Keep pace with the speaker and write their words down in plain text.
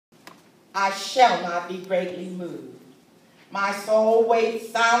I shall not be greatly moved. My soul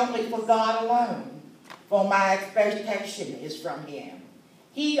waits silently for God alone, for my expectation is from him.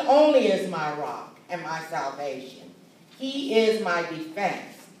 He only is my rock and my salvation. He is my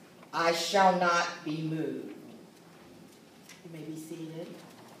defense. I shall not be moved. You may be seated.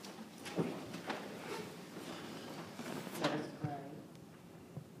 Let us pray.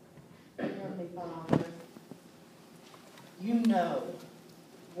 Heavenly Father, you know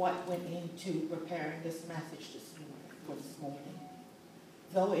what went into preparing this message for this morning.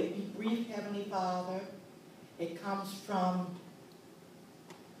 Though it be brief, Heavenly Father, it comes from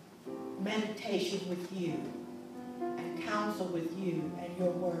meditation with you and counsel with you and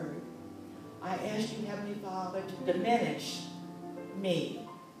your word. I ask you, Heavenly Father, to diminish me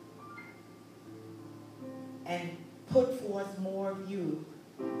and put forth more of you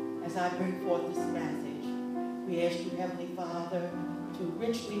as I bring forth this message. We ask you, Heavenly Father, to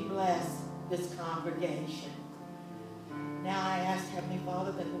richly bless this congregation. Now I ask, Heavenly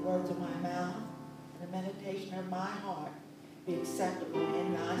Father, that the words of my mouth and the meditation of my heart be acceptable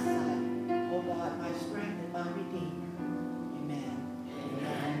in thy sight, O God, my strength and my Redeemer. Amen.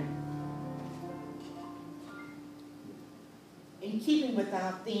 Amen. In keeping with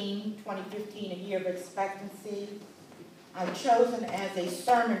our theme, 2015, a year of expectancy, I've chosen as a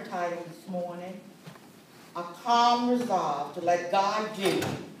sermon title this morning, A Calm Resolve to Let God Do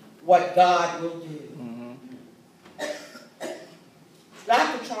What God Will Do.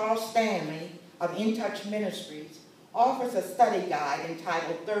 Dr. Charles Stanley of In Touch Ministries offers a study guide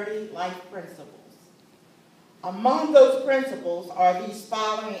entitled 30 Life Principles. Among those principles are these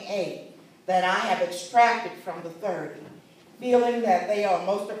following 8 that I have extracted from the 30, feeling that they are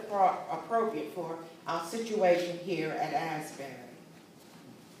most appropriate for our situation here at Asbury.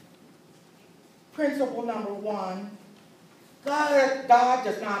 Principle number 1, God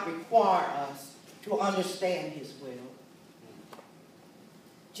does not require us to understand his will.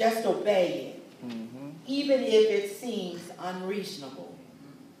 Just obey it, even if it seems unreasonable.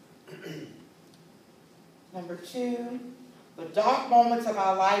 Number 2, the dark moments of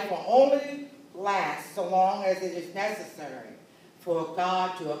our life will only last so long as it is necessary for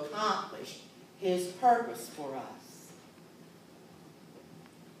God to accomplish his purpose for us.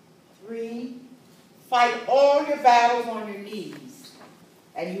 3, fight all your battles on your knees,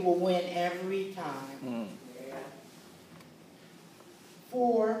 and you will win every time.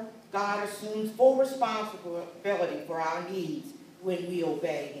 4, God assumes full responsibility for our needs when we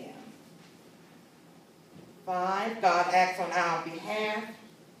obey him. 5, God acts on our behalf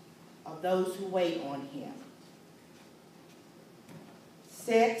of those who wait on him.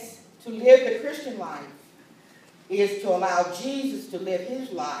 6, to live the Christian life is to allow Jesus to live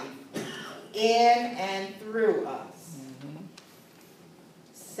his life in and through us.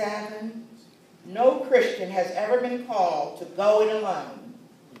 7, no Christian has ever been called to go it alone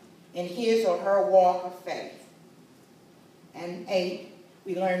in his or her walk of faith. And 8,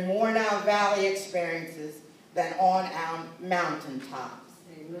 we learn more in our valley experiences than on our mountaintops.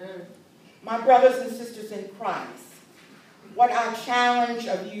 Amen. My brothers and sisters in Christ, what I challenge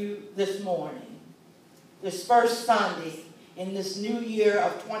of you this morning, this first Sunday in this new year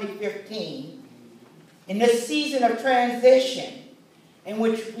of 2015, in this season of transition in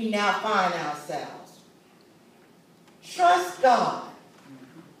which we now find ourselves. Trust God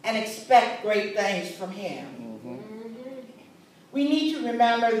and expect great things from him. We need to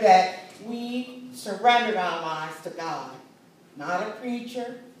remember that we surrendered our lives to God, not a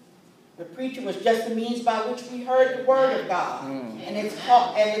preacher. The preacher was just the means by which we heard the word of God and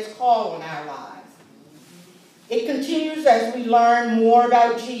its call on our lives. It continues as we learn more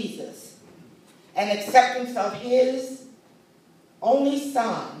about Jesus and acceptance of his only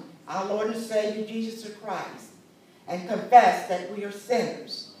Son, our Lord and Savior, Jesus Christ, and confess that we are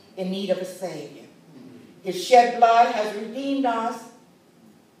sinners in need of a Savior. His shed blood has redeemed us,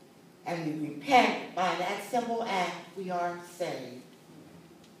 and we repent by that simple act, we are saved.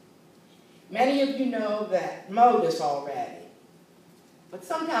 Many of you know this already, but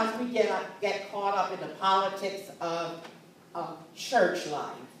sometimes we get caught up in the politics of church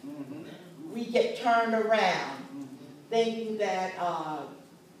life. We get turned around thinking that,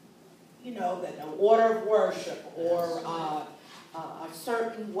 that the order of worship or a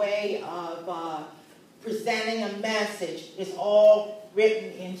certain way of presenting a message is all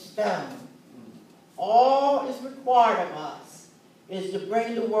written in stone. All is required of us is to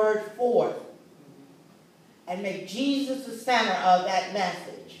bring the word forth and make Jesus the center of that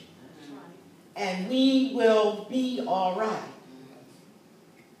message. And we will be all right.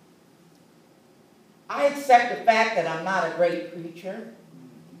 I accept the fact that I'm not a great preacher.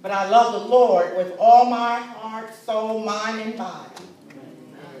 but I love the Lord with all my heart, soul, mind, and body.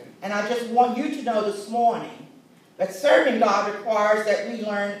 And I just want you to know this morning that serving God requires that we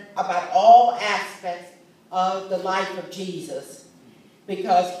learn about all aspects of the life of Jesus,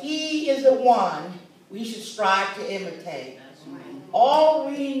 because he is the one we should strive to imitate. All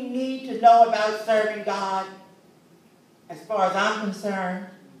we need to know about serving God, as far as I'm concerned,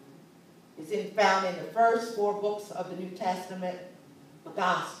 is found in the first 4 books of the New Testament, the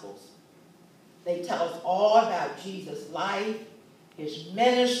Gospels. They tell us all about Jesus' life, his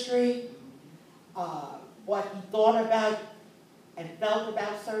ministry, what he thought about and felt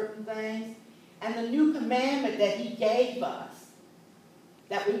about certain things, and the new commandment that he gave us,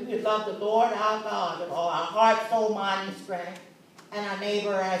 that we would love the Lord our God with all our heart, soul, mind, and strength, and our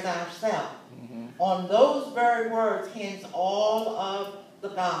neighbor as ourselves. On those very words hinge all of the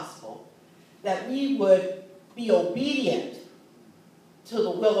gospel, that we would be obedient to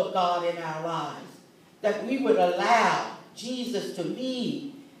the will of God in our lives, that we would allow Jesus to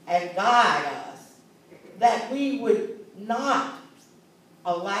lead and guide us, that we would not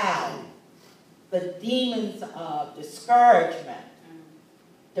allow the demons of discouragement,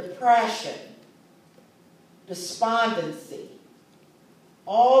 depression, despondency,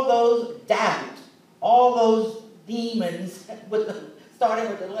 all those doubt, all those demons, starting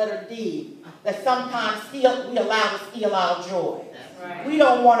with the letter D, that sometimes we allow to steal our joy. Right. We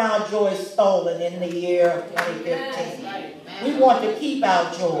don't want our joy stolen in the year of 2015. Right. We want to keep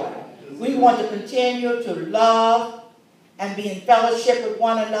our joy. We want to continue to love and be in fellowship with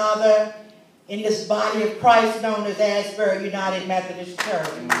one another in this body of Christ known as Asbury United Methodist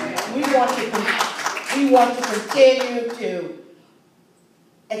Church. We want to continue to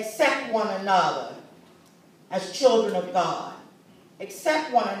accept one another as children of God.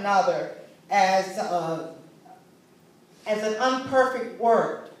 Accept one another as an unperfect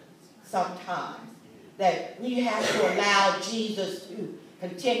work sometimes, that we have to allow Jesus to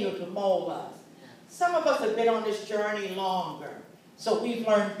continue to mold us. Some of us have been on this journey longer, so we've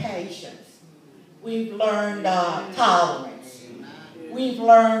learned patience. We've learned tolerance. We've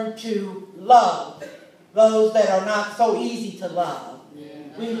learned to love those that are not so easy to love.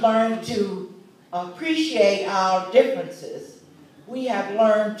 We've learned to appreciate our differences. We have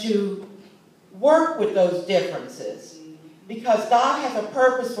learned to work with those differences, because God has a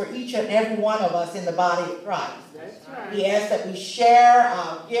purpose for each and every one of us in the body of Christ. That's right. He asks that we share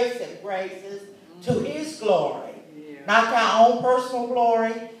our gifts and graces to his glory, not to our own personal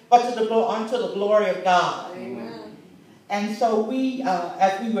glory, but unto the glory of God. Amen. And so we,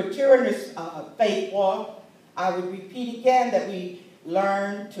 as we mature in this faith walk, I would repeat again that we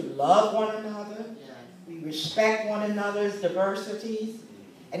learn to love one another. We respect one another's diversities.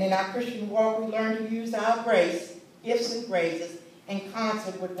 And in our Christian walk, we learn to use our grace, gifts and graces, in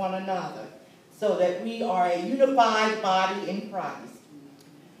concert with one another, so that we are a unified body in Christ.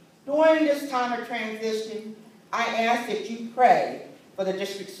 During this time of transition, I ask that you pray for the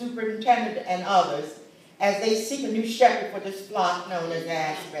district superintendent and others as they seek a new shepherd for this flock known as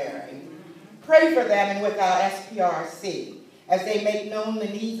Asbury. Pray for them and with our SPRC as they make known the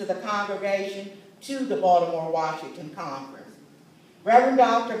needs of the congregation to the Baltimore-Washington Conference. Reverend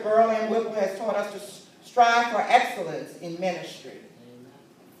Dr. Carolyn has taught us to strive for excellence in ministry.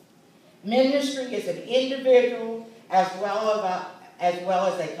 Ministry is an individual as well as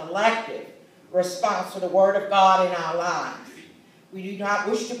a collective response to the Word of God in our lives. We do not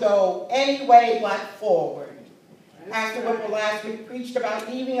wish to go any way but forward. Pastor Whipple last week preached about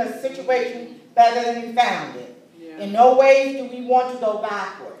leaving a situation better than we found it. In no way do we want to go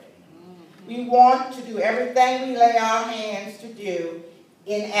backward. We want to do everything we lay our hands to do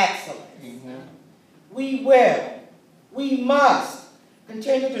in excellence. We must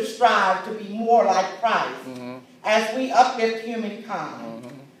continue to strive to be more like Christ as we uplift humankind,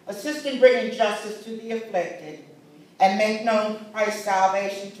 assist in bringing justice to the afflicted, and make known Christ's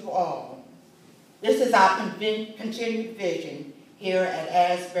salvation to all. This is our continued vision here at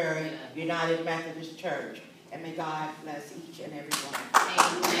Asbury United Methodist Church. And may God bless each and every one.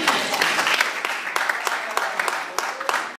 Amen.